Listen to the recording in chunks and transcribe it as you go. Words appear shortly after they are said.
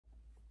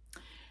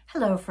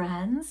Hello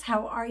friends,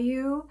 how are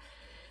you?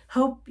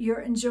 Hope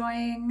you're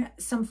enjoying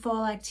some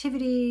fall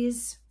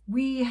activities.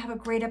 We have a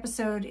great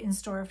episode in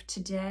store for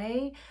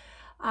today.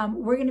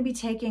 We're going to be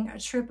taking a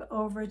trip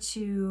over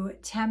to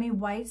Tammy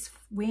White's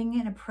Wing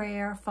and a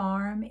Prayer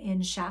farm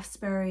in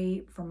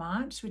Shaftesbury,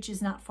 Vermont, which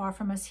is not far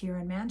from us here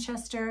in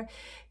Manchester.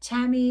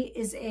 Tammy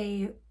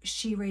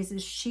she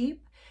raises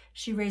sheep,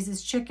 she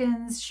raises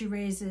chickens, she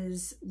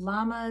raises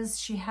llamas.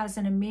 She has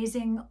an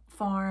amazing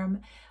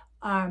farm.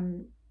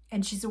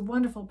 And she's a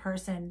wonderful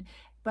person,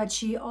 but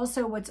she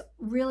also, what's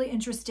really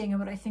interesting and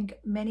what I think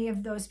many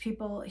of those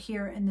people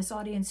here in this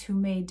audience who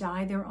may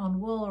dye their own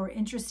wool or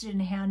interested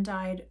in hand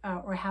dyed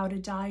or how to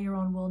dye your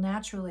own wool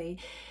naturally,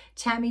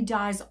 Tammy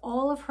dyes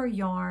all of her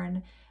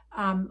yarn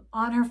on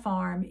her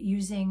farm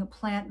using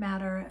plant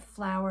matter,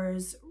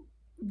 flowers,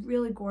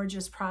 really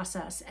gorgeous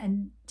process.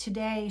 And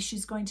today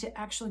she's going to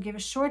actually give a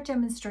short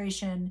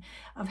demonstration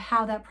of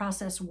how that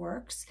process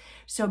works.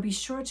 So be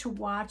sure to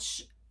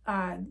watch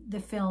the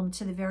film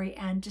to the very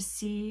end to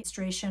see a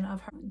demonstration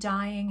of her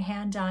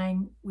hand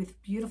dyeing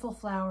with beautiful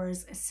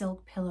flowers, a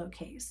silk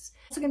pillowcase.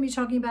 Also going to be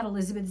talking about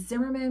Elizabeth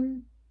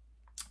Zimmermann.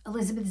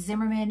 Elizabeth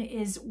Zimmermann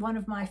is one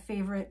of my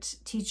favorite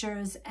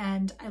teachers,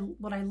 and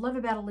what I love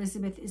about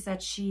Elizabeth is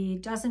that she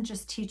doesn't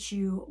just teach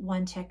you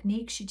one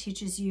technique, she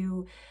teaches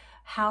you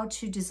how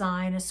to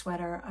design a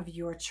sweater of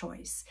your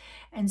choice.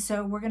 And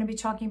so we're going to be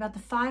talking about the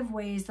 5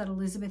 ways that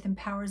Elizabeth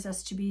empowers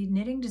us to be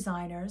knitting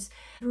designers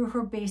through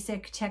her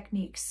basic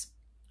techniques.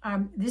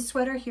 This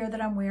sweater here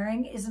that I'm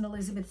wearing is an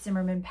Elizabeth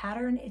Zimmermann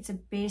pattern. It's a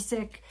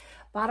basic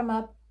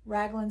bottom-up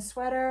raglan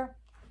sweater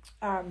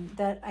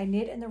that I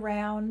knit in the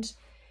round.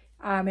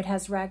 It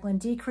has raglan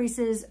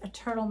decreases, a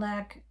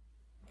turtleneck.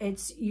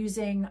 It's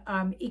using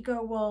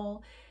eco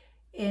wool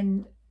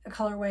in a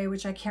colorway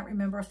which I can't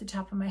remember off the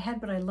top of my head,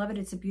 but I love it.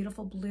 It's a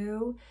beautiful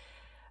blue.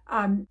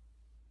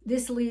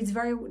 This leads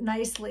very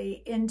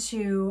nicely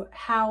into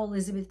how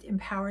Elizabeth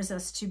empowers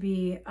us to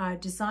be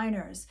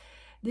designers.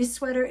 This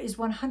sweater is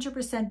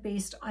 100%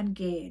 based on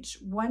gauge.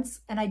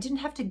 And I didn't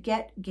have to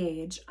get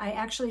gauge. I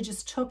actually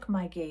just took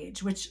my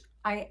gauge, which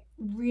I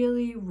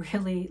really,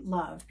 really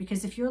love,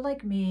 because if you're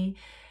like me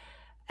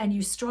and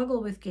you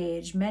struggle with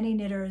gauge, many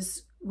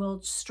knitters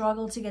will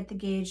struggle to get the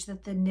gauge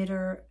that the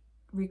knitter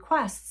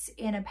requests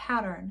in a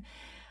pattern.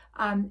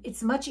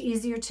 It's much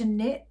easier to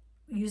knit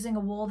using a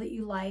wool that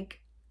you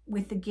like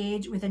with the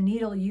gauge, with a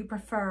needle you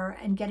prefer,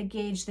 and get a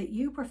gauge that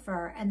you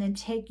prefer, and then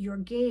take your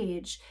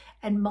gauge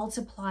and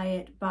multiply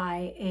it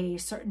by a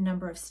certain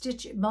number of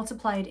stitches,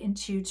 multiply it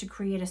to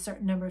create a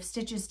certain number of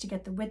stitches to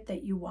get the width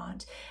that you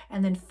want,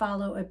 and then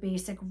follow a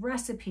basic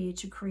recipe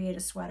to create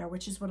a sweater,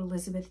 which is what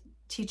Elizabeth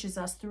teaches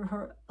us through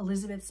her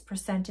Elizabeth's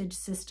percentage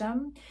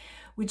system,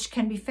 which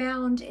can be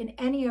found in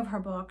any of her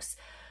books.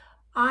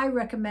 I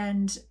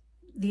recommend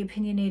The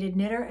Opinionated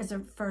Knitter as a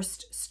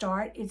first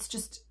start.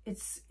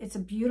 It's a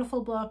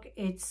beautiful book.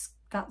 It's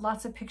got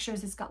lots of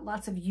pictures. It's got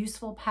lots of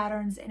useful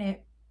patterns in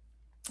it.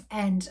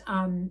 And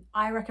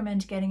I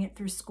recommend getting it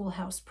through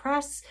Schoolhouse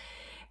Press.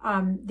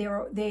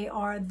 They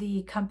are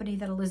the company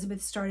that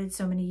Elizabeth started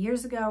so many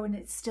years ago, and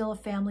it's still a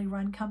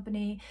family-run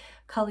company.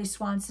 Cully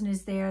Swanson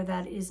is there.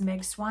 That is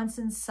Meg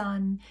Swanson's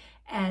son,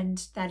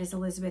 and that is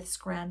Elizabeth's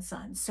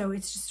grandson. So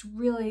it's just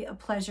really a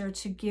pleasure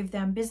to give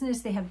them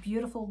business. They have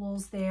beautiful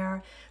wools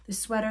there. The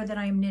sweater that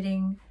I'm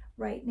knitting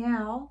right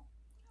now,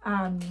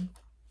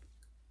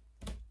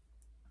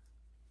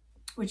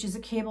 which is a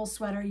cable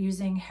sweater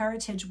using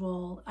heritage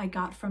wool I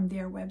got from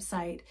their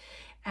website.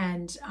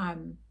 And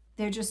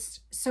they're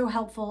just so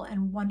helpful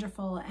and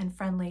wonderful and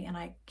friendly, and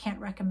I can't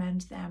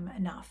recommend them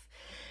enough.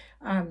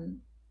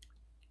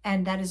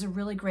 And that is a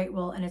really great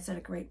wool, and it's at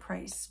a great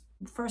price.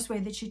 First way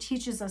that she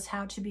teaches us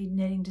how to be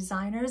knitting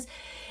designers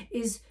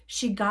is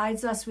she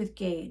guides us with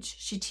gauge.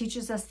 She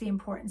teaches us the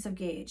importance of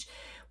gauge.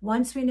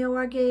 Once we know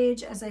our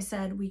gauge, as I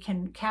said, we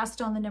can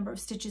cast on the number of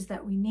stitches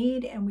that we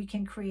need, and we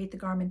can create the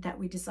garment that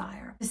we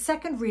desire. The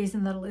second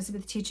reason that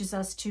Elizabeth teaches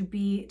us to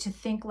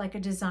think like a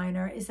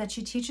designer is that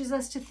she teaches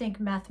us to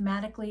think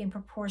mathematically and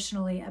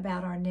proportionally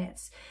about our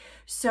knits.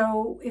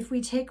 So if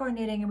we take our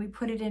knitting and we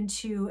put it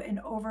into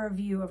an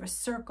overview of a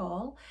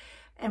circle,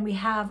 and we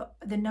have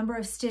the number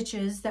of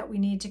stitches that we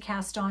need to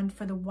cast on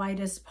for the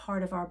widest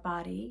part of our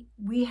body,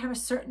 we have a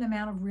certain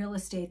amount of real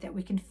estate that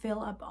we can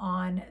fill up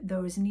on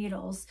those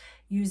needles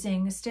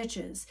using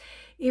stitches.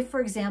 If,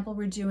 for example,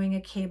 we're doing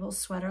a cable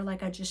sweater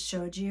like I just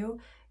showed you,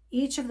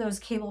 each of those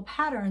cable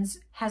patterns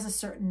has a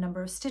certain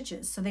number of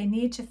stitches. So they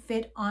need to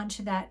fit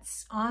onto that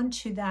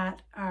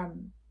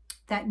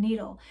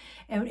needle,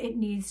 and it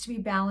needs to be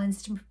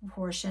balanced and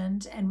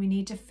proportioned, and we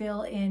need to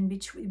fill in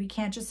between. We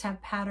can't just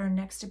have pattern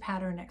next to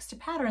pattern next to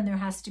pattern. There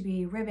has to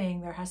be ribbing,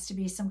 there has to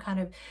be some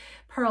kind of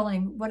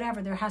purling,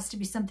 whatever. There has to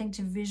be something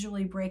to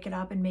visually break it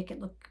up and make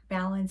it look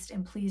balanced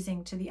and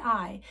pleasing to the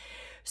eye.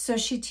 So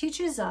she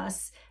teaches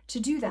us to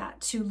do that,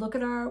 to look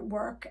at our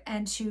work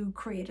and to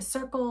create a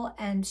circle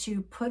and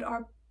to put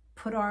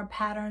our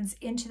patterns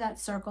into that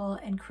circle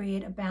and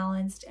create a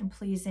balanced and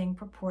pleasing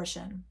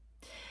proportion.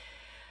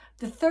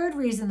 The third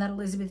reason that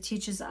Elizabeth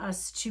teaches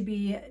us to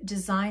be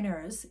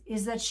designers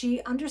is that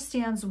she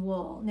understands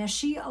wool. Now,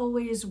 she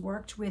always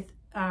worked with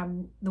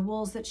the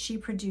wools that she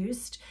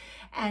produced,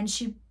 and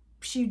she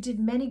did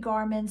many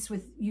garments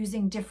with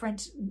using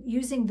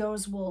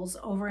those wools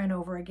over and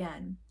over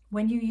again.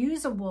 When you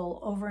use a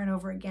wool over and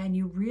over again,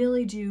 you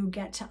really do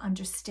get to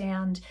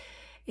understand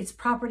its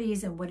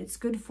properties and what it's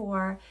good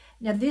for.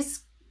 Now,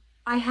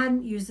 I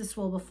hadn't used this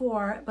wool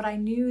before, but I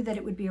knew that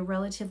it would be a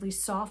relatively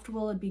soft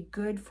wool. It'd be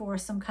good for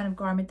some kind of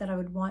garment that I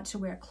would want to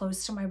wear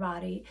close to my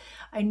body.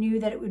 I knew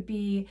that it would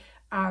be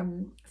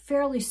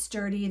fairly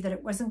sturdy, that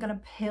it wasn't going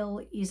to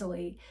pill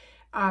easily.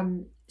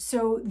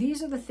 So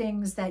these are the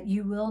things that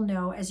you will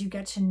know as you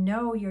get to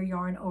know your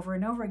yarn over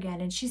and over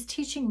again. And she's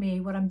teaching me,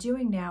 what I'm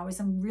doing now is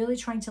I'm really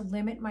trying to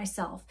limit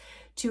myself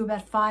to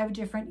about 5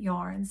 different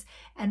yarns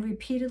and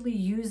repeatedly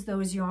use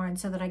those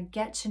yarns so that I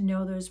get to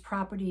know those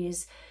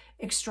properties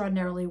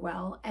extraordinarily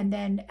well. And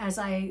then as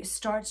I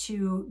start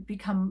to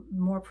become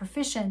more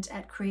proficient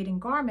at creating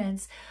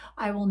garments,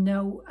 I will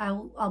know,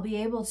 I'll be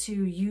able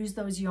to use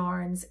those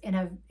yarns in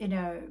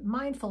a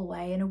mindful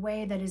way, in a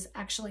way that is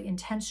actually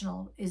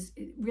intentional, is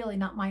really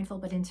not mindful,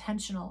 but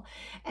intentional,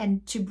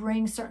 and to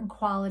bring certain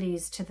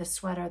qualities to the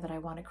sweater that I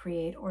want to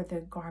create or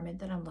the garment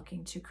that I'm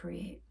looking to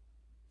create.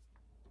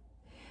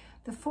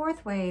 The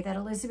fourth way that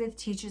Elizabeth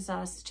teaches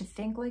us to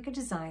think like a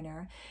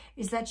designer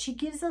is that she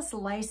gives us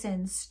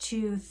license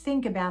to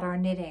think about our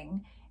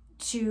knitting,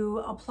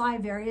 to apply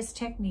various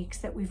techniques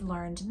that we've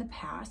learned in the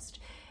past,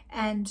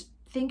 and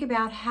think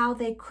about how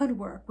they could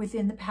work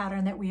within the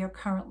pattern that we are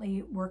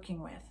currently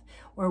working with,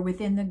 or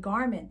within the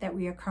garment that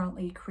we are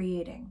currently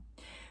creating.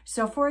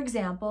 So for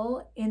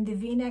example, in the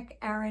V-neck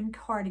Aran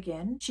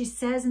cardigan, she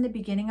says in the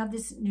beginning of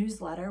this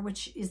newsletter,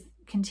 which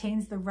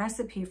contains the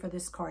recipe for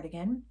this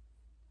cardigan,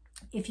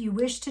 if you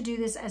wish to do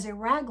this as a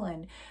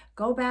raglan,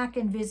 go back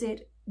and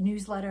visit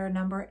newsletter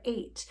number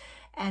 8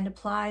 and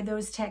apply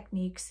those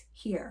techniques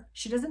here.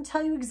 She doesn't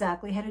tell you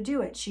exactly how to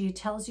do it. She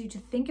tells you to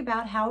think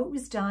about how it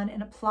was done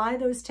and apply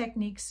those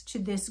techniques to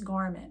this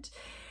garment.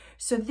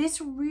 So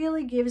this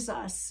really gives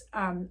us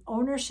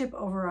ownership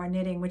over our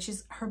knitting, which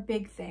is her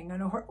big thing.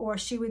 Or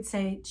she would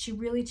say she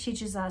really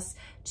teaches us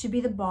to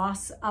be the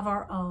boss of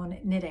our own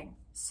knitting.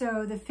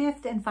 So the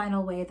fifth and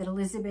final way that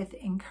Elizabeth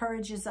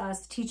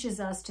teaches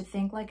us to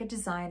think like a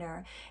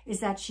designer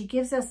is that she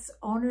gives us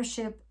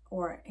ownership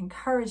or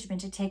encouragement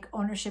to take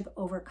ownership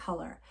over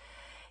color.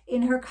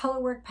 In her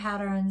colorwork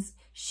patterns,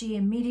 she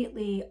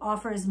immediately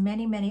offers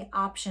many, many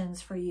options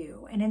for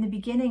you. And in the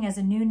beginning, as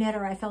a new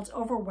knitter, I felt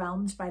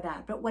overwhelmed by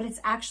that. But what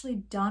it's actually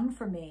done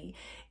for me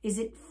is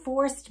it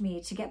forced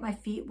me to get my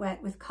feet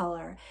wet with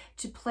color,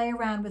 to play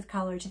around with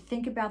color, to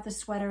think about the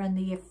sweater and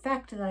the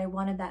effect that I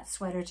wanted that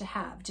sweater to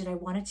have. Did I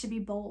want it to be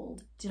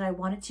bold? Did I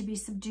want it to be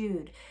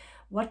subdued?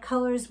 What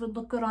colors would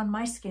look good on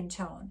my skin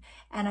tone?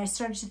 And I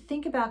started to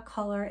think about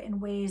color in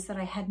ways that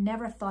I had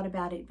never thought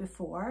about it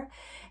before.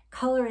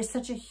 Color is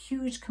such a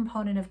huge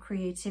component of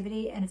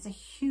creativity, and it's a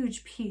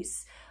huge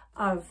piece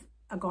of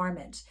a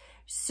garment.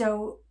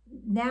 So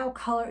now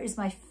color is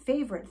my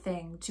favorite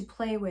thing to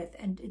play with,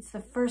 and it's the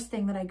first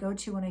thing that I go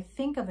to when I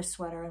think of a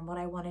sweater and what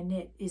I want to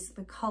knit is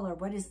the color.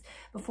 What is,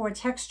 before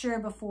texture,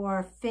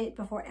 before fit,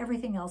 before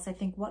everything else, I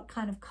think, what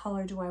kind of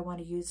color do I want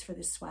to use for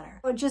this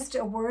sweater? Just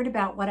a word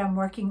about what I'm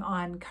working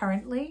on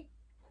currently.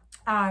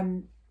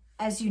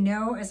 As you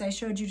know, as I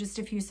showed you just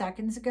a few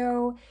seconds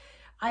ago,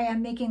 I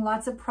am making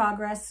lots of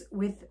progress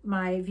with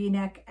my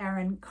V-neck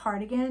Aran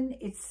cardigan.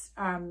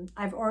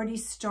 I've already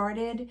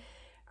started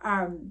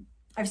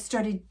I've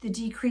started the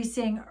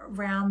decreasing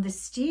around the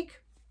steek.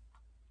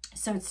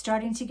 So it's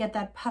starting to get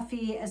that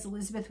puffy, as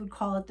Elizabeth would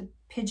call it, the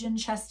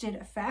pigeon-chested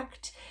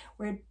effect,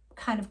 where it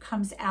kind of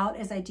comes out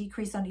as I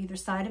decrease on either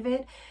side of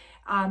it.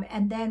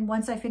 And then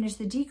once I finish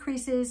the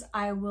decreases,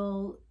 I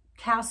will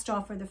cast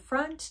off for the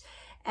front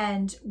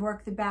and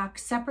work the back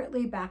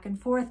separately, back and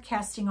forth,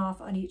 casting off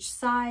on each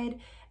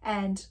side,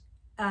 and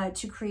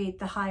to create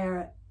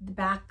the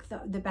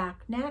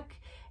back neck,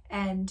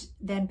 and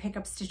then pick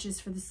up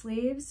stitches for the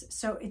sleeves.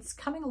 So it's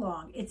coming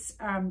along. It's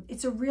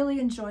a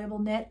really enjoyable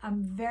knit.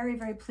 I'm very,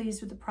 very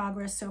pleased with the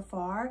progress so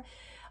far.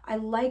 I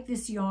like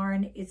this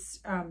yarn. It's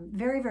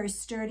very, very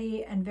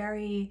sturdy and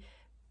very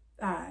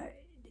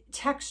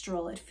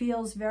textural. It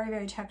feels very,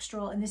 very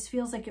textural, and this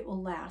feels like it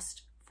will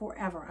last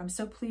forever. I'm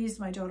so pleased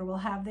my daughter will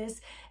have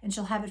this, and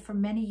she'll have it for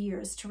many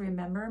years to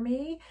remember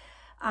me.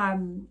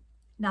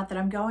 Not that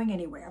I'm going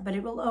anywhere, but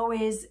it will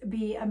always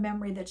be a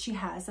memory that she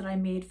has that I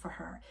made for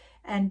her.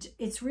 And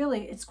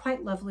it's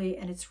quite lovely,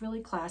 and it's really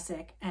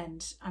classic,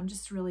 and I'm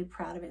just really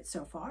proud of it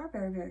so far.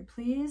 Very, very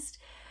pleased.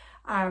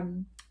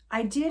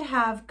 I did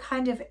have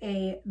kind of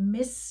a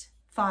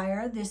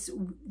misfire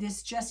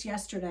this just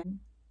yesterday.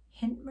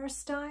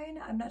 Hintmerstein,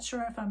 I'm not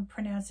sure if I'm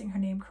pronouncing her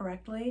name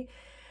correctly.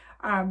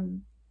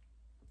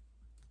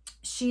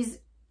 She's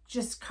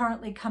just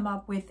currently come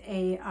up with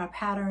a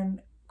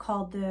pattern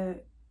called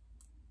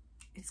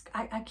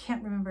I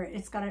can't remember.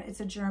 It's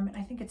a German,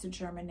 I think it's a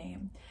German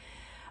name.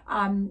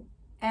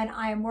 And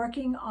I'm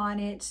working on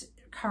it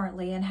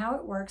currently, and how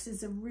it works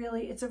is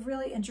it's a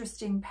really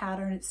interesting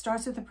pattern. It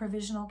starts with a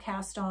provisional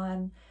cast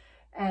on,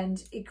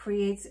 and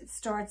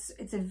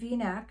it's a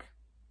V-neck,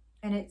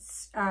 and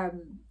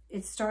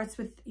it starts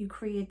with, you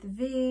create the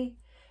V,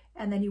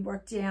 and then you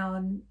work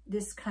down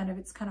it's kind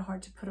of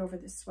hard to put over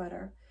this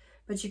sweater,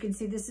 but you can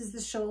see this is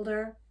the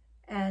shoulder,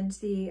 and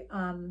the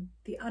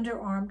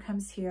underarm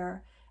comes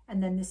here,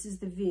 and then this is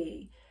the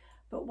V.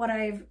 But what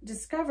I've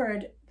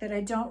discovered that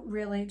I don't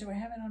really, do I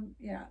have it on?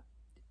 Yeah.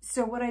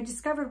 So what I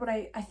discovered,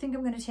 I think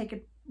I'm going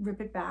to rip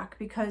it back,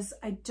 because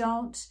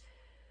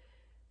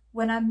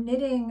when I'm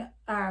knitting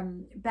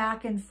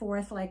back and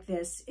forth like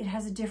this, it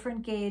has a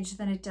different gauge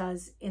than it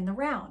does in the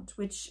round,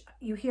 which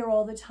you hear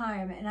all the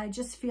time. And I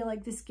just feel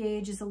like this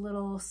gauge is a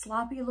little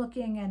sloppy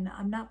looking, and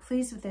I'm not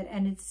pleased with it.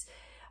 And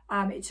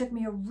it took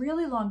me a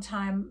really long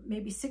time,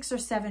 maybe 6 or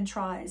 7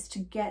 tries, to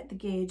get the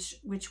gauge,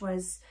 which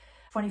was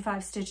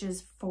 25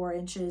 stitches, 4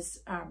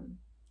 inches.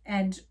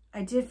 And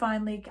I did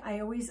finally,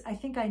 I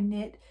think I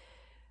knit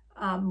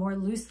more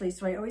loosely,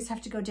 so I always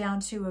have to go down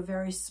to a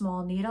very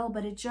small needle,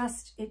 but it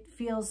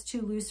feels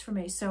too loose for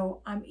me.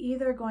 So I'm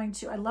either going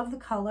to, I love the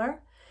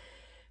color,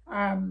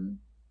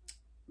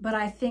 but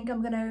I think I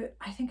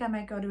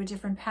might go to a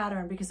different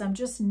pattern, because I'm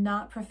just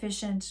not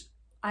proficient.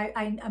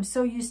 I'm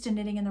so used to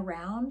knitting in the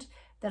round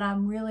that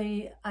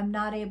I'm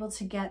not able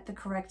to get the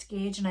correct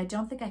gauge, and I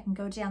don't think I can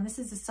go down. This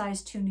is a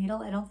size 2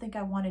 needle. I don't think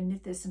I want to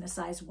knit this in a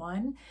size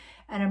 1,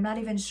 and I'm not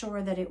even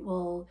sure that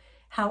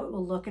how it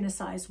will look in a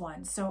size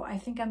 1. So I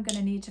think I'm going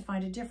to need to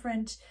find a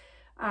different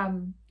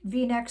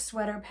V-neck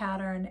sweater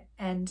pattern,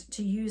 and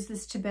to use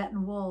this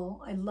Tibetan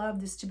wool. I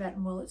love this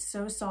Tibetan wool. It's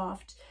so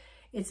soft.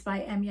 It's by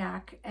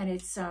Emyak, and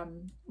it's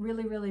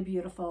really, really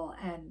beautiful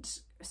and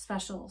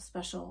special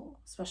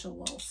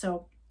wool.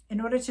 So in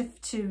order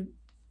to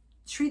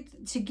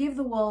give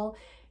the wool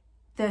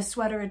the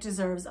sweater it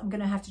deserves, I'm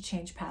going to have to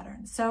change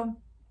patterns. So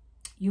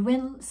you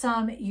win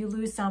some, you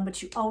lose some,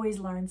 but you always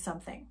learn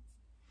something.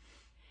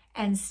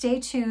 And stay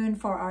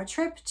tuned for our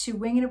trip to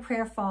Wing and a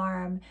Prayer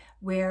Farm,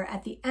 where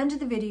at the end of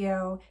the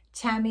video,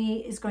 Tammy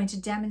is going to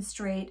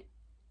demonstrate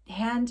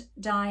hand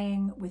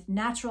dyeing with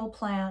natural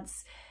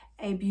plants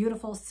a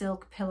beautiful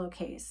silk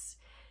pillowcase.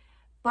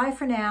 Bye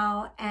for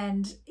now,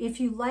 and if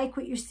you like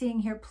what you're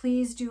seeing here,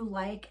 please do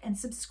like and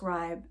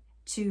subscribe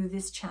to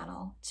this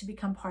channel to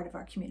become part of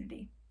our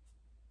community.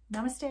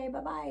 Namaste,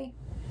 bye-bye.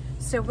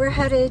 So we're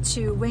headed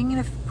to Wing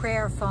and a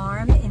Prayer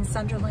Farm in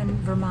Sunderland,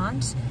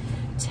 Vermont.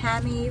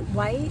 Tammy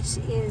White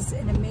is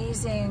an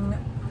amazing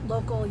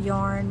local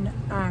yarn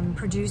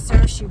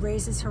producer. She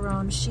raises her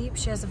own sheep.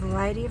 She has a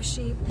variety of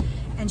sheep,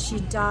 and she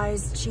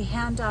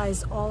hand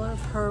dyes all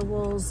of her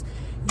wools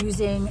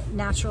using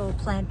natural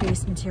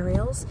plant-based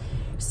materials.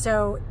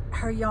 So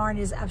her yarn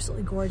is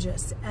absolutely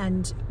gorgeous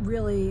and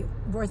really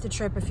worth the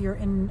trip if you're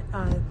in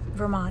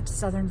Vermont,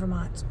 southern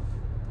Vermont.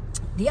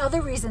 The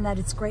other reason that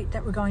it's great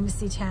that we're going to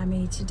see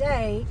Tammy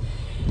today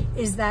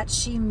is that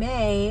she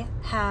may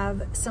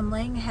have some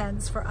laying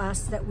hens for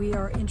us that we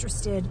are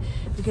interested,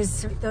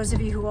 because those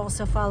of you who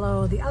also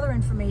follow the other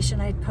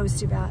information I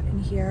post about in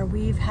here,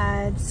 we've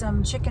had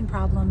some chicken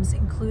problems,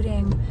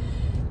 including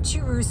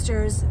 2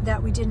 roosters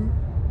that we didn't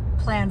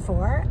plan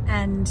for,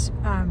 and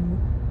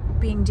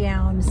being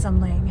down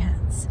some laying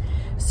hens.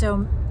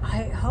 So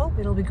I hope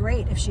it'll be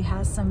great if she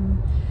has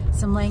some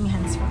laying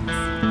hens for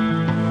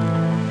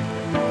us.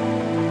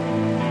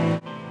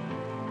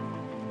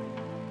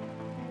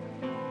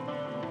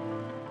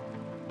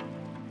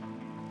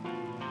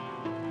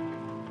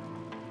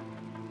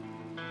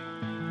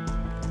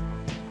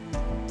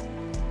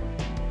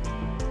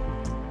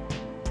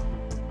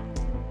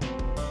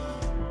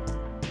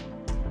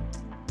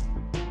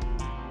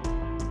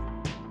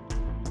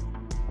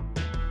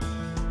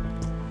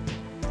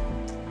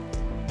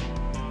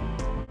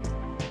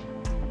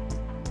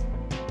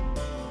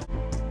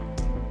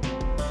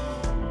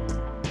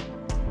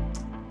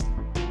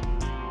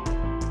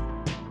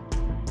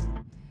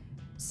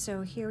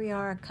 So here we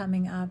are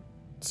coming up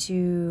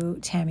to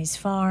Tammy's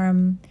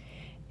farm.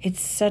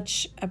 It's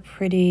such a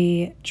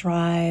pretty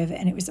drive,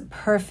 and it was a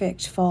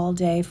perfect fall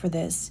day for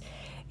this.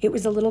 It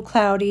was a little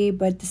cloudy,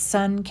 but the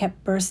sun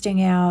kept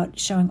bursting out,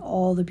 showing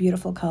all the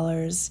beautiful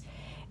colors,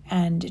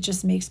 and it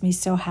just makes me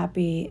so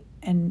happy,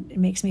 and it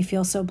makes me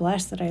feel so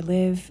blessed that I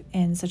live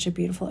in such a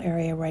beautiful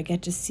area where I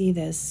get to see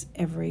this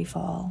every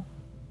fall.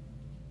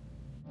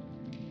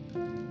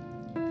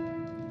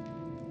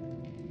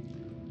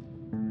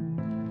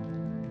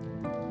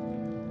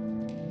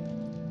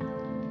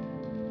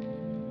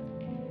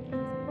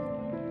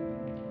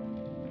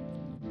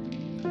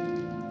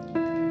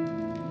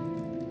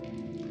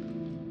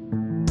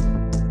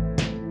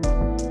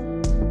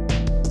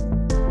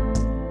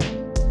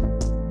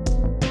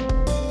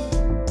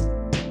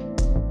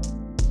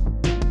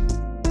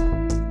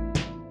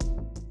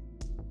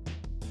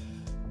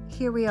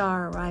 Here we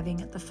are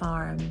arriving at the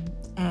farm,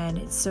 and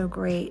it's so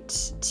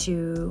great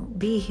to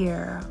be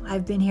here.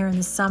 I've been here in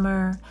the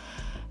summer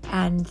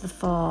and the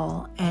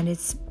fall, and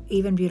it's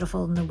even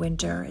beautiful in the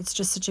winter. It's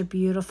just such a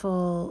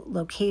beautiful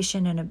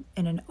location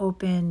in an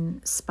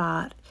open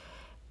spot,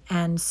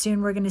 And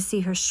soon we're going to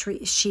see her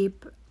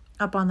sheep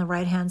up on the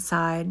right-hand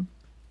side.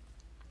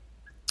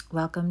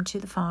 Welcome to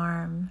the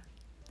farm.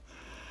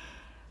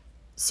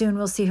 Soon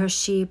we'll see her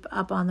sheep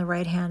up on the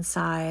right-hand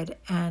side,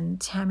 and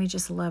Tammy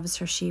just loves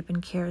her sheep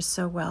and cares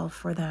so well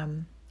for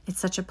them. It's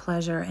such a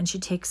pleasure, and she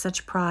takes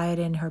such pride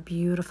in her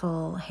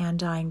beautiful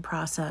hand-dyeing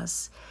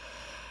process,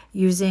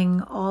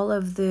 using all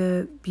of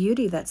the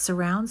beauty that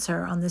surrounds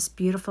her on this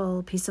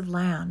beautiful piece of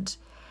land.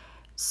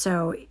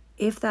 So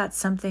if that's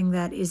something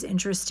that is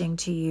interesting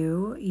to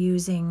you,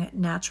 using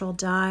natural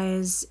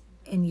dyes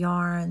and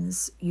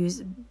yarns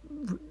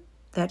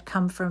that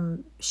come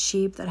from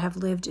sheep that have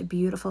lived a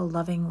beautiful,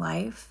 loving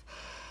life,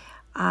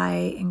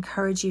 I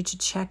encourage you to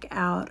check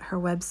out her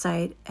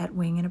website at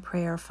Wing and a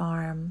Prayer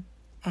Farm.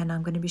 And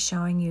I'm going to be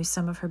showing you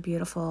some of her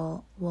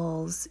beautiful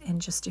wools in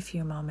just a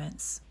few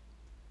moments.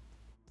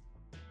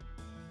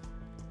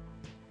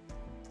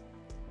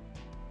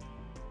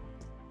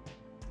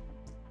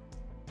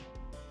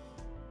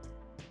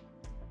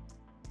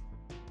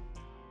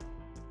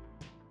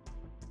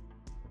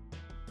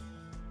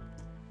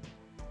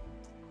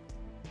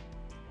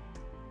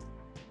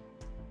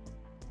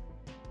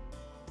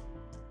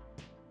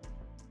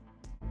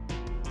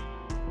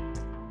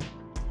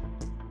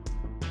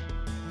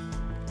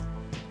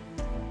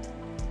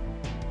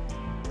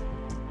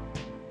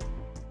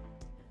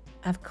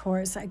 Of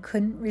course, I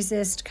couldn't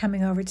resist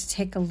coming over to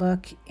take a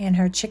look in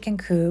her chicken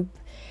coop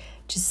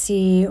to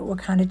see what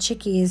kind of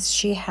chickies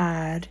she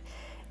had.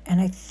 And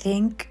I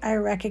think I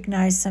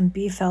recognized some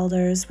beef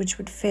elders, which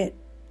would fit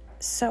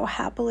so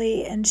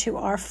happily into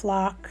our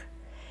flock.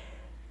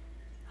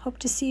 Hope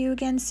to see you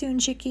again soon,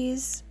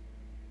 chickies.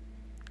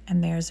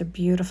 And there's a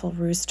beautiful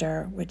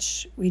rooster,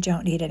 which we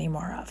don't need any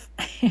more of.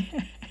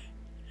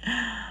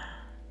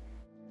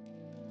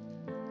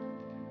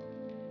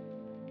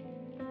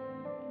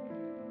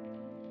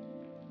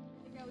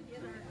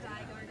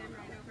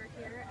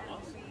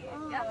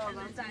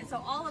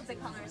 So all of the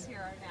colors here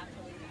are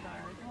naturally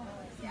dyed.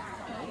 Yeah.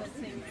 So all the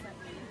things that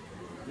we...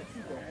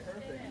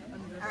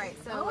 All right,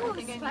 so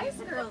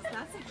Spice Girls,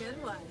 that's a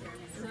good one.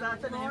 Is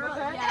that the name of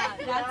it? Yeah,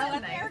 that's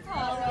what they're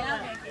called.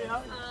 Yeah.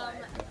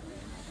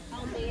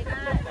 Almeida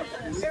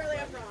and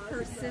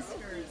her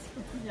sisters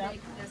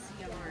make this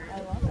yarn.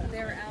 I love it.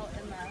 They're out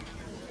in the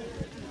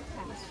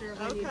pasture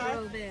when you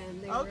drove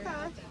in. They were,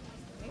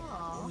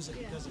 Was it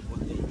because of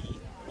what they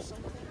eat or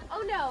something?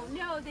 Oh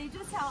no, they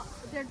just have,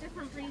 they're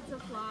different breeds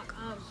of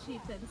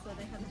sheep, and so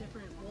they have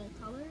different wool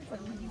colors,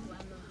 and when you blend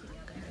them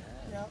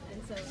together,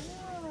 and so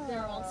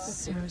they're all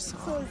So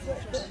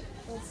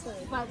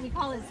soft. but we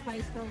call it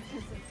Spice Girls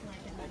because it's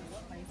like a nice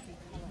spicy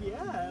color.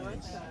 Yeah, I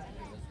like that.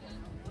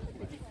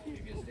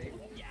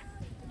 Yeah.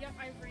 Yep,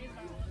 I've raised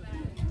all of that.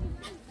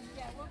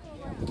 Yeah, we'll go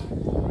around.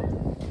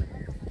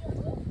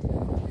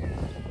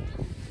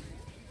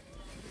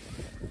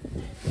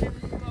 And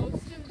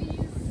most of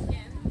these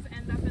skins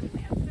end up in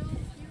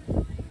landfills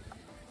usually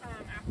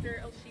after a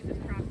sheep is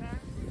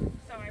processed.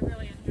 So I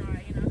really enjoy,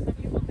 some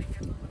people think it's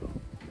a little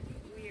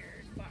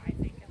weird, but I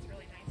think it's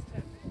really nice to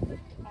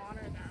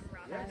honor them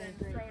rather than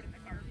throw it in the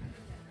garbage.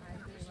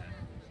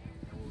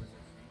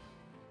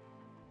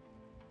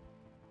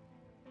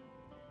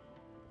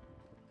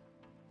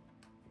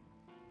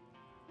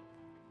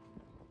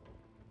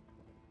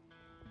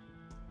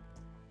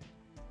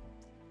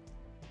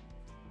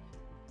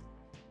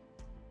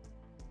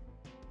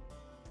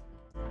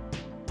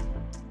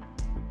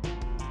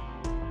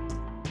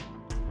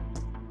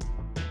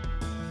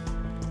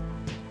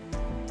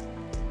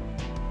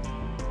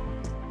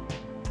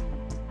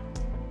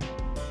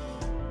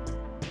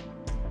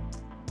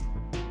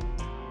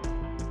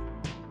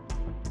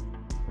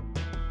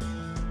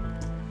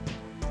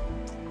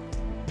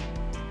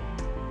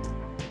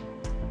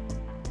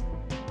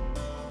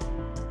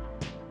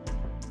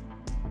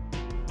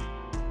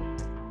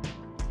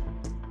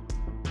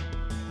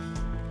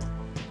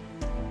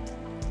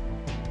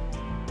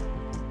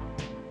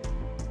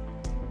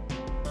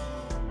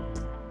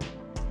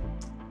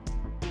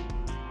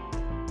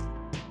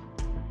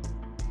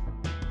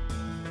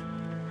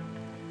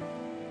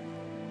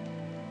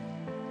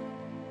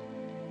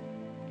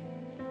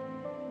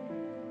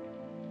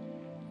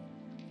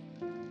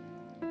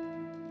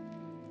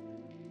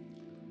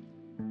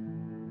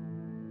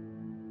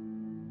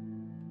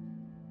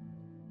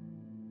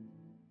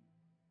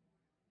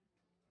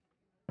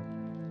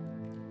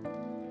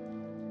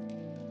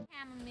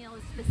 Chamomile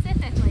is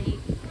specifically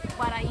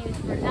what I use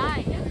for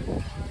dyeing.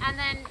 And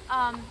then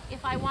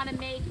if I want to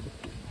make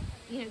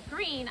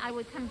green, I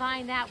would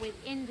combine that with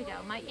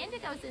indigo. My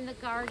indigo's in the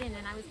garden,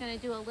 and I was going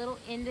to do a little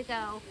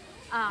indigo,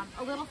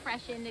 a little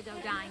fresh indigo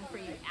dyeing for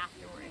you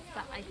afterwards,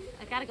 but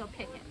I got to go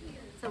pick it.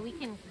 So we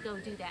can go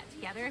do that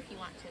together if you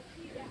want to.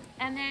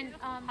 And then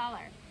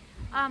color.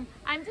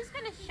 I'm just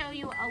going to show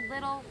you a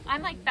little,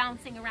 I'm like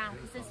bouncing around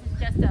because this is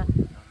just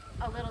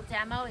a little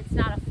demo. It's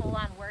not a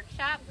full-on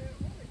workshop.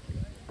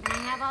 And I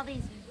have all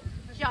these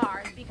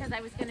jars because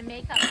I was going to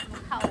make up some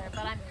color,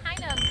 but I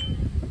kind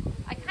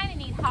of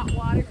need hot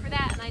water for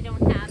that, and I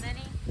don't have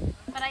any.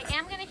 But I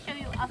am going to show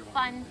you a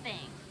fun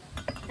thing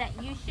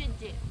that you should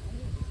do.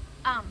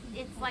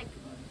 It's like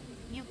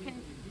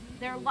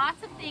there are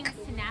lots of things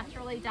to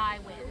naturally dye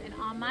with, and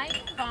on my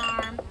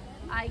farm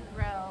I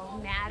grow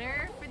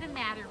madder for the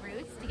madder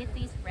roots to get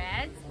these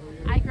reds.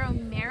 I grow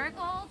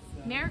marigolds.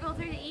 Marigolds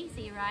are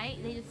easy, right?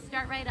 They just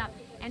start right up,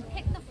 and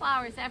pick the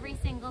flowers every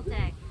single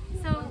day.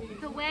 So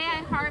the way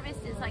I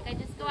harvest is like I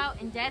just go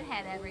out and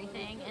deadhead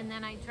everything, and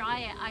then I dry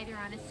it either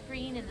on a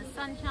screen in the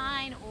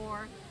sunshine,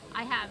 or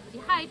I have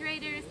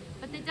dehydrators,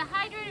 but the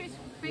dehydrators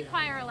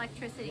require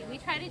electricity. We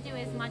try to do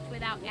as much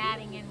without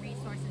adding in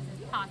resources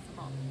as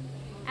possible.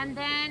 And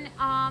then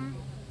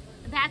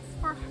that's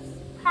for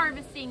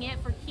harvesting it,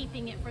 for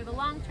keeping it for the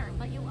long term.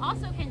 But you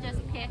also can just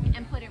pick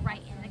and put it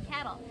right in the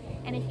kettle.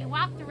 And if you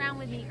walked around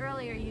with me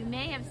earlier, you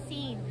may have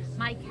seen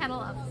my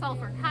kettle of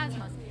sulfur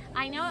cosmos.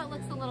 I know it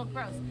looks a little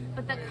gross,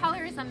 but the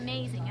color is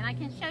amazing. And I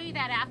can show you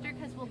that after,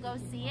 because we'll go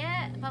see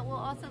it, but we'll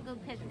also go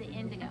pick the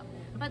indigo.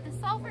 But the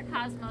sulfur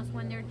cosmos,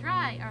 when they're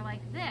dry, are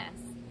like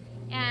this.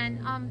 And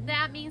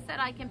that means that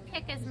I can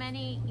pick as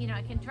many,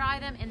 I can dry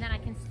them and then I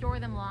can store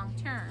them long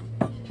term,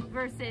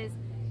 versus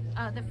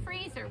the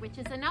freezer, which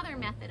is another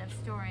method of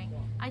storing.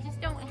 I just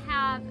don't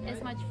have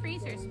as much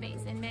freezer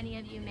space, and many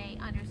of you may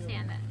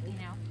understand that,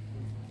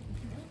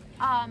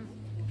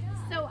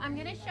 So I'm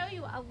going to show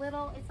you a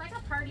little, it's like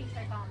a party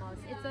trick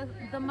almost.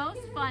 The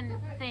most fun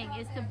thing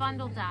is to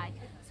bundle dye.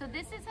 So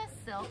this is a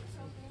silk,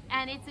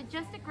 and it's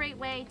just a great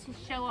way to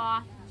show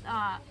off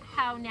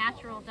how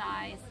natural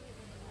dyes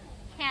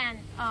can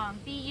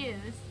be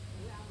used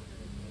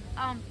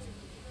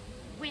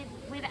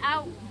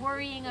without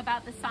worrying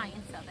about the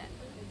science of it.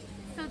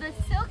 So the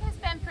silk has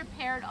been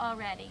prepared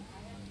already.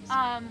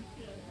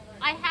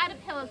 I had a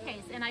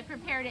pillowcase and I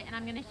prepared it, and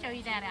I'm going to show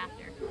you that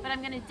after. But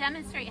I'm going to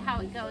demonstrate how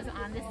it goes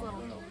on this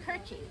little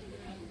kerchief.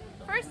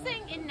 First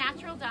thing in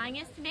natural dyeing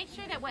is to make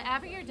sure that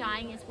whatever you're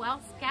dyeing is well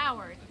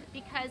scoured,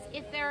 because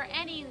if there are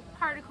any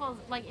particles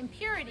like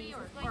impurities,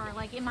 or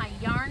like in my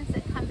yarns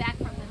that come back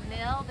from the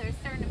mill, there's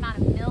a certain amount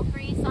of mill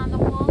grease on the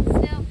wool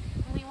still,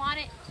 and we want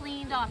it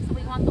cleaned off, so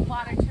we want the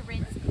water to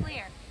rinse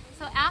clear.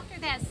 So after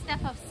that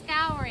step of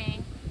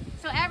scouring,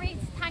 so every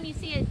time you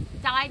see a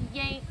dyed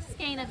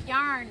skein of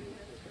yarn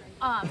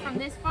from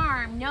this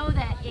farm, know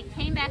that it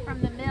came back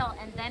from the mill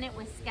and then it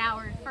was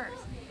scoured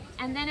first.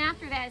 And then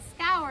after that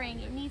scouring,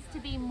 it needs to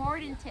be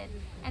mordanted.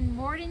 And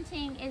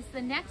mordanting is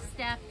the next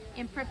step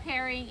in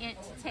preparing it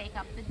to take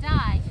up the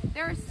dye.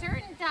 There are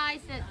certain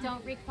dyes that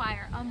don't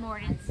require a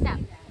mordant step.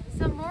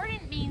 So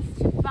mordant means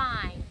to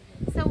bind.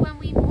 So when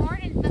we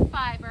mordant the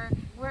fiber,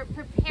 we're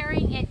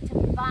preparing it to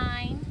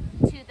bind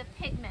to the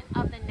pigment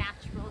of the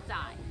natural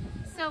dye.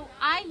 So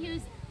I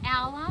use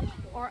alum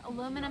or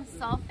aluminum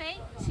sulfate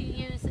to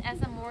use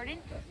as a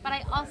mordant, but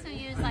I also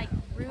use like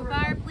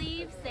rhubarb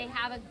leaves. They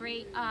have a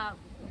great,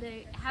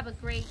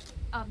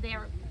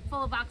 they're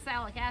full of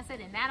oxalic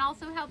acid, and that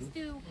also helps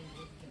to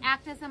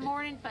act as a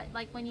mordant. But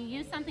like when you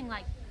use something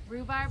like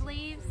rhubarb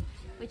leaves,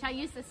 which I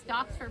use the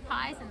stalks for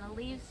pies and the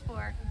leaves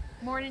for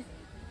mordant,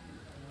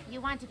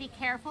 you want to be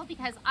careful,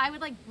 because I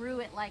would like brew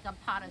it like a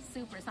pot of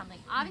soup or something.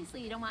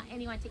 Obviously you don't want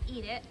anyone to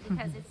eat it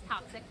because it's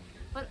toxic,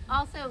 but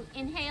also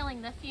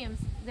inhaling the fumes,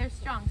 they're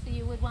strong, so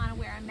you would want to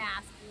wear a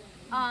mask.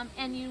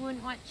 And you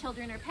wouldn't want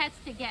children or pets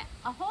to get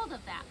a hold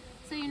of that.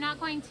 So you're not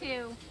going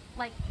to,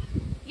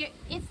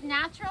 it's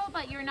natural,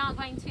 but you're not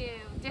going to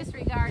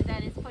disregard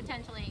that it's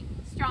potentially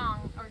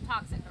strong or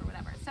toxic or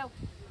whatever. So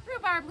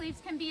rhubarb leaves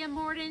can be a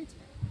mordant,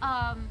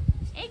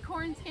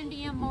 acorns can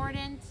be a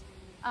mordant,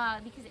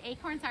 because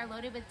acorns are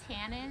loaded with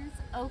tannins,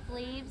 oak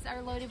leaves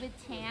are loaded with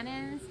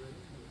tannins,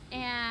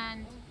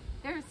 and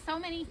there's so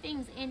many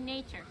things in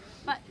nature.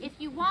 But if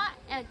you want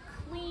a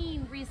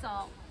clean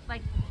result,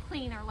 like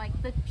clean or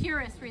like the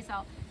purest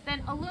result,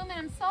 then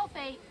aluminum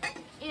sulfate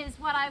is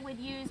what I would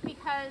use,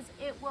 because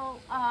it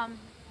will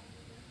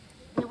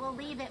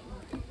leave it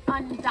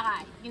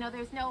undyed.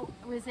 There's no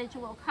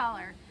residual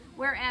color.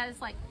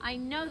 Whereas like I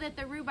know that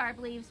the rhubarb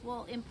leaves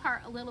will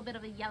impart a little bit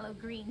of a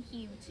yellow-green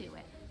hue to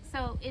it.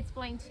 So it's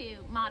going to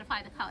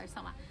modify the color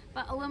somewhat.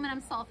 But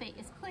aluminum sulfate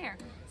is clear.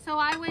 So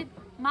I would,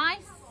 my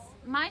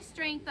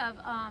strength of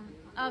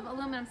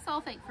aluminum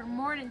sulfate for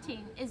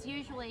mordanting is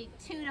usually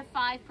 2 to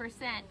 5%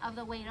 of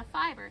the weight of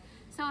fiber.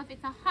 So if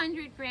it's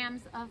 100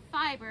 grams of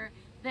fiber,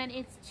 then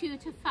it's 2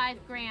 to 5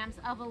 grams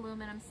of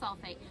aluminum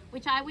sulfate,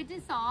 which I would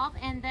dissolve,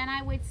 and then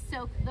I would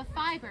soak the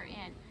fiber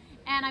in.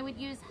 And I would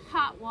use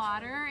hot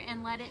water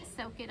and let it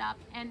soak it up.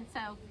 And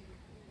so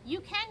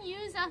you can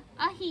use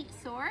a heat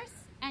source,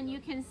 and you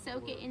can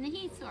soak it in the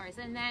heat source,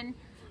 and then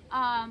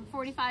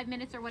 45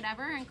 minutes or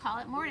whatever, and call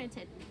it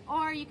mordanted.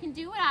 Or you can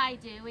do what I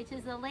do, which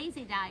is the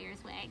lazy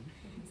dyer's way.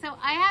 So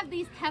I have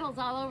these kettles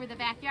all over the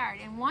backyard,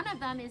 and one of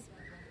them is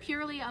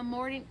purely a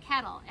mordant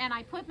kettle, and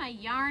I put my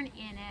yarn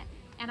in it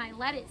and I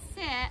let it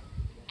sit,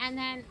 and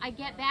then I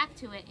get back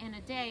to it in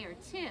a day or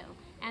two,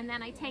 and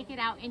then I take it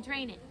out and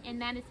drain it,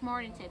 and then it's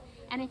mordanted.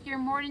 And if you're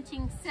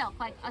mordanting silk,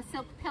 like a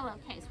silk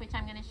pillowcase, which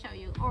I'm going to show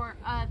you, or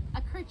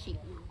a kerchief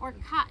or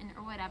cotton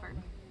or whatever,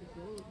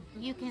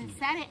 you can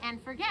set it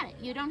and forget it.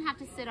 You don't have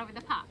to sit over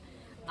the pot.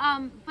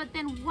 But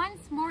then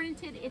once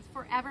mordanted, it's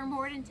forever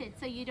mordanted,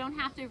 so you don't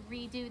have to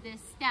redo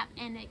this step,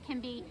 and it can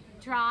be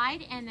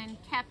dried and then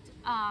kept,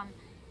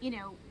 you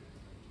know,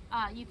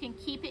 you can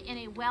keep it in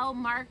a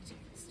well-marked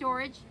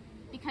storage,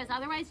 because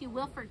otherwise you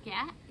will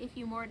forget if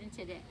you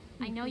mordanted it.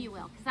 I know you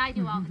will, because I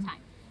do all the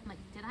time. I'm like,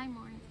 did I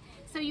mordant?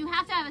 So you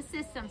have to have a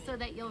system so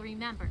that you'll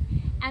remember.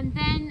 And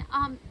then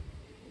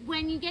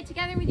when you get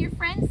together with your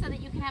friends so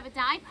that you can have a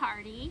dye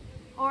party,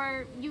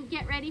 or you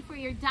get ready for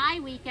your dye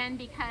weekend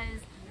because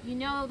you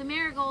know the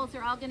marigolds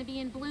are all going to be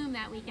in bloom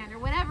that weekend, or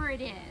whatever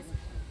it is,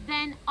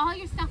 then all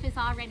your stuff is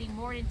already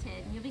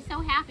mordanted, and you'll be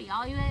so happy.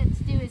 All you have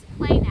to do is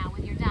play now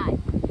with your dye.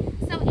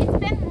 So it's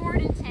been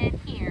mordanted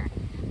here.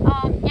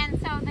 And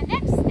so the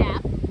next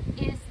step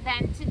is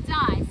then to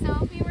dye.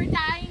 So if you were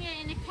dyeing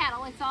it in a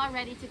kettle, it's all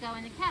ready to go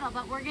in the kettle,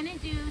 but we're going to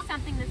do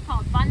something that's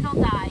called bundle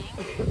dyeing.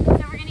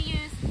 So we're going to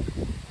use,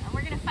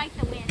 we're going to fight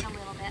the wind a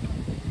little bit,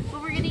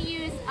 but we're going to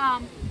use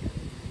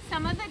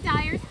some of the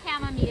dyer's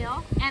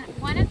chamomile, and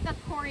one of the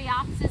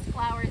coreopsis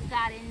flowers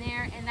got in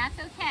there, and that's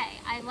okay.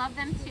 I love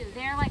them too.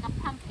 They're like a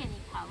pumpkin-y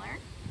color.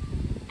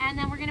 And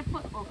then we're going to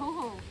put,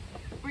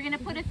 we're going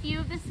to put a few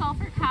of the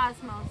sulfur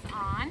cosmos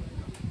on.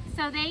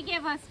 So they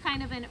give us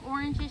kind of an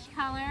orangish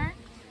color,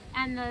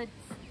 and the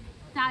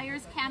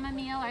dyer's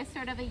chamomile are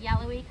sort of a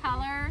yellowy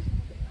color.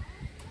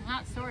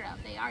 Not sort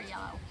of, they are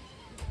yellow.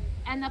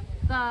 And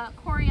the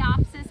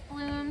coreopsis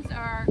blooms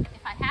are,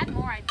 if I had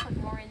more, I'd put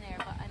more in there,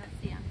 but I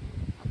don't see them.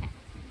 Okay,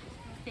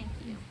 thank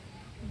you.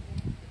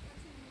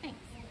 Thanks.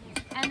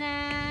 And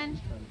then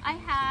I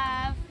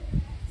have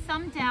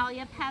some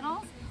dahlia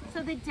petals.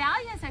 So the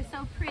dahlias are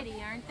so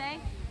pretty, aren't they?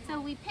 So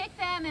we pick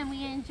them and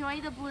we enjoy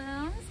the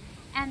blooms.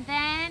 And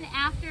then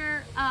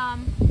after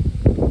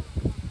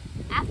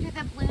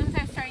the blooms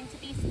are starting to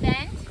be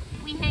spent,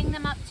 we hang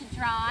them up to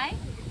dry.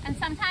 And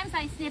sometimes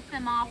I snip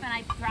them off and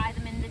I dry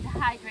them in the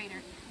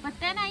dehydrator. But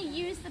then I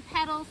use the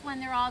petals when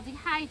they're all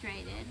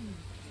dehydrated.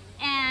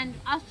 And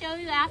I'll show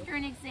you after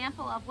an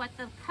example of what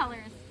the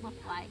colors look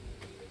like.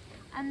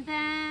 And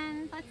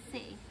then, let's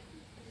see.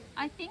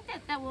 I think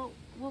that we'll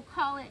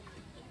call it,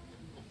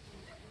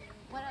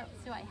 what else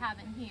do I have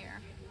in here?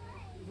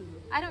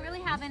 I don't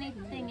really have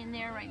anything in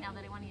there right now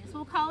that I want to use. So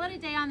we'll call it a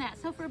day on that.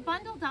 So for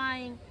bundle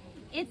dyeing,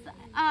 it's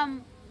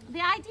the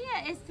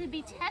idea is to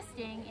be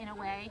testing, in a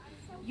way,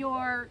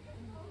 your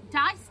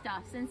dye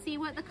stuffs and see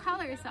what the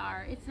colors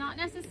are. It's not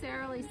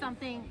necessarily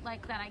something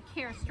like that I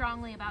care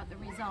strongly about the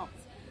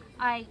results.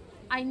 I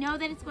know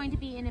that it's going to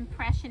be an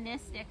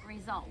impressionistic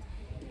result.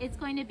 It's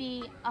going to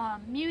be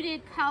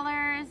muted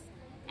colors,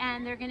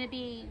 and they're going to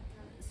be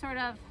sort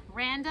of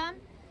random,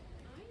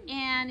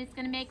 and it's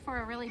going to make for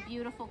a really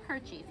beautiful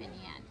kerchief in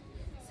the end.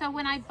 So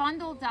when I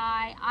bundle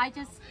dye,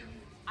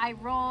 I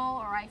roll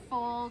or I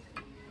fold.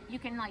 You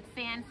can like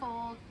fan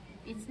fold.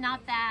 It's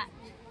not that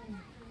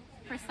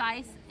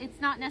precise. It's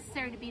not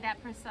necessary to be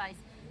that precise.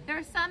 There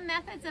are some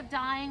methods of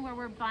dyeing where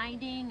we're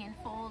binding and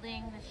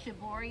folding, the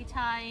shibori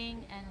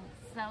tying and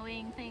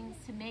sewing things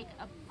to make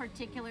a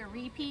particular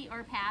repeat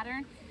or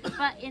pattern.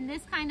 But in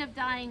this kind of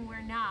dyeing,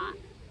 we're not.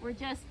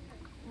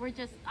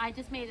 I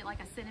just made it like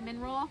a cinnamon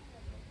roll.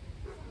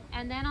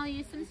 And then I'll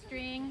use some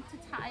string to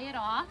tie it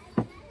off.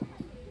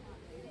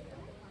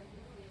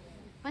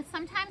 But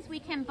sometimes we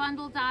can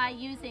bundle dye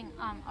using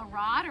a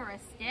rod or a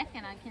stick,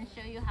 and I can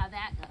show you how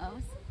that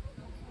goes.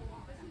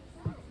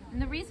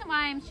 And the reason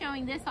why I'm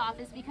showing this off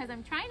is because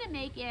I'm trying to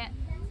make it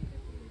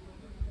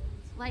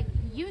like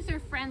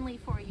user-friendly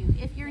for you.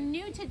 If you're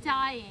new to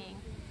dyeing,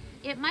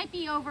 it might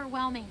be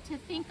overwhelming to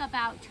think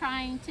about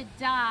trying to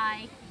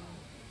dye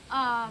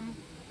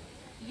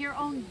your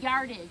own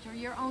yardage or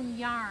your own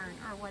yarn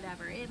or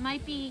whatever. It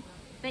might be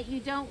that you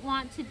don't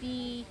want to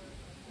be,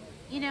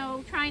 you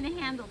know, trying to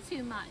handle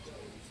too much.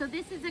 So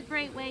this is a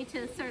great way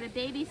to sort of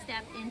baby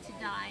step into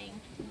dyeing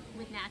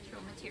with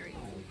natural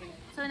materials.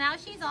 So now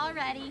she's all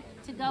ready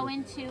to go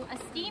into a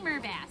steamer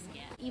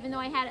basket, even though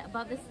I had it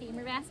above the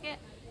steamer basket,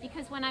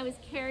 because when I was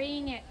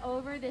carrying it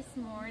over this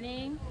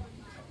morning,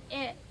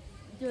 it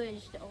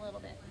dooged a little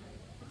bit,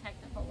 the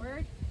technical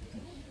word.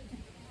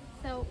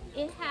 So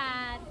it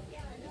had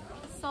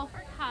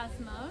sulfur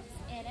cosmos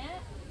in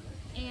it,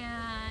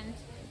 and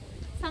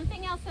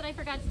something else that I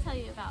forgot to tell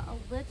you about,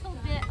 a little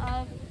bit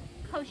of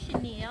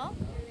cochineal,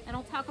 and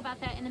I'll talk about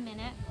that in a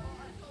minute.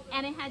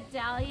 And it had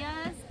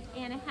dahlias,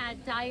 and it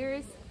had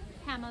dyer's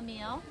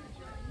chamomile.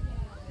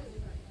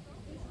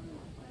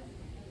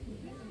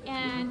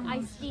 And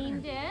I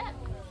steamed it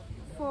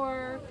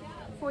for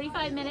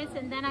 45 minutes,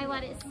 and then I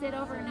let it sit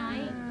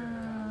overnight,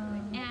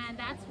 and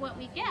that's what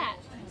we get.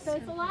 So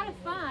it's a lot of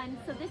fun.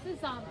 So this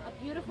is a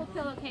beautiful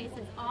pillowcase.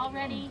 It's all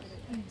ready.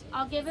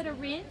 I'll give it a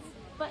rinse,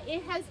 but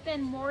it has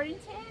been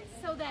mordanted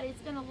so that it's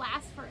going to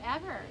last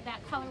forever.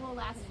 That color will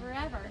last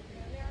forever.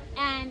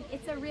 And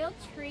it's a real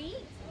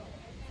treat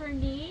for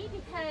me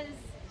because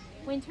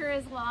winter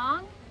is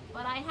long,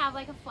 but I have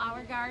like a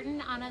flower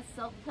garden on a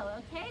silk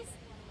pillowcase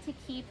to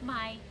keep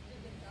me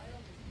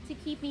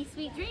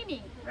sweet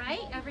dreaming,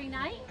 right? Every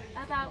night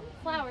about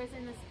flowers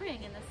in the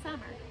spring and the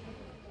summer.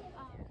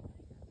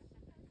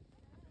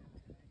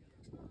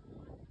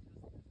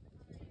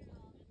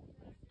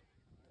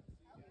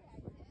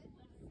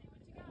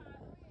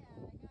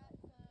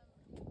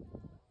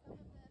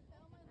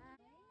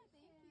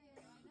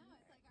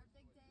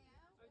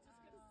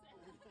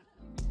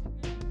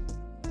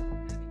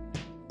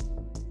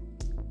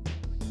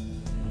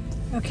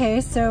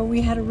 Okay, so we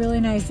had a really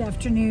nice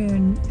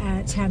afternoon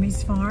at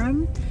Tammy's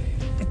farm.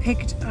 I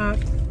picked up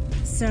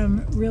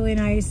some really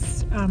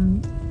nice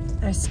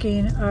a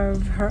skein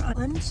of her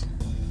island,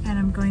 and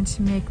I'm going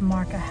to make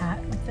Mark a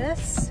hat with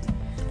this.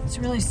 It's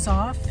really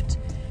soft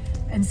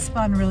and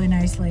spun really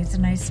nicely. It's a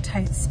nice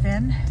tight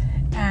spin.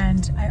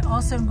 And I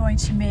also am going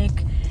to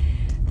make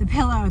the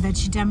pillow that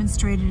she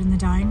demonstrated in the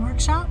dyeing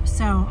workshop,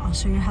 so I'll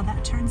show you how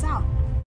that turns out.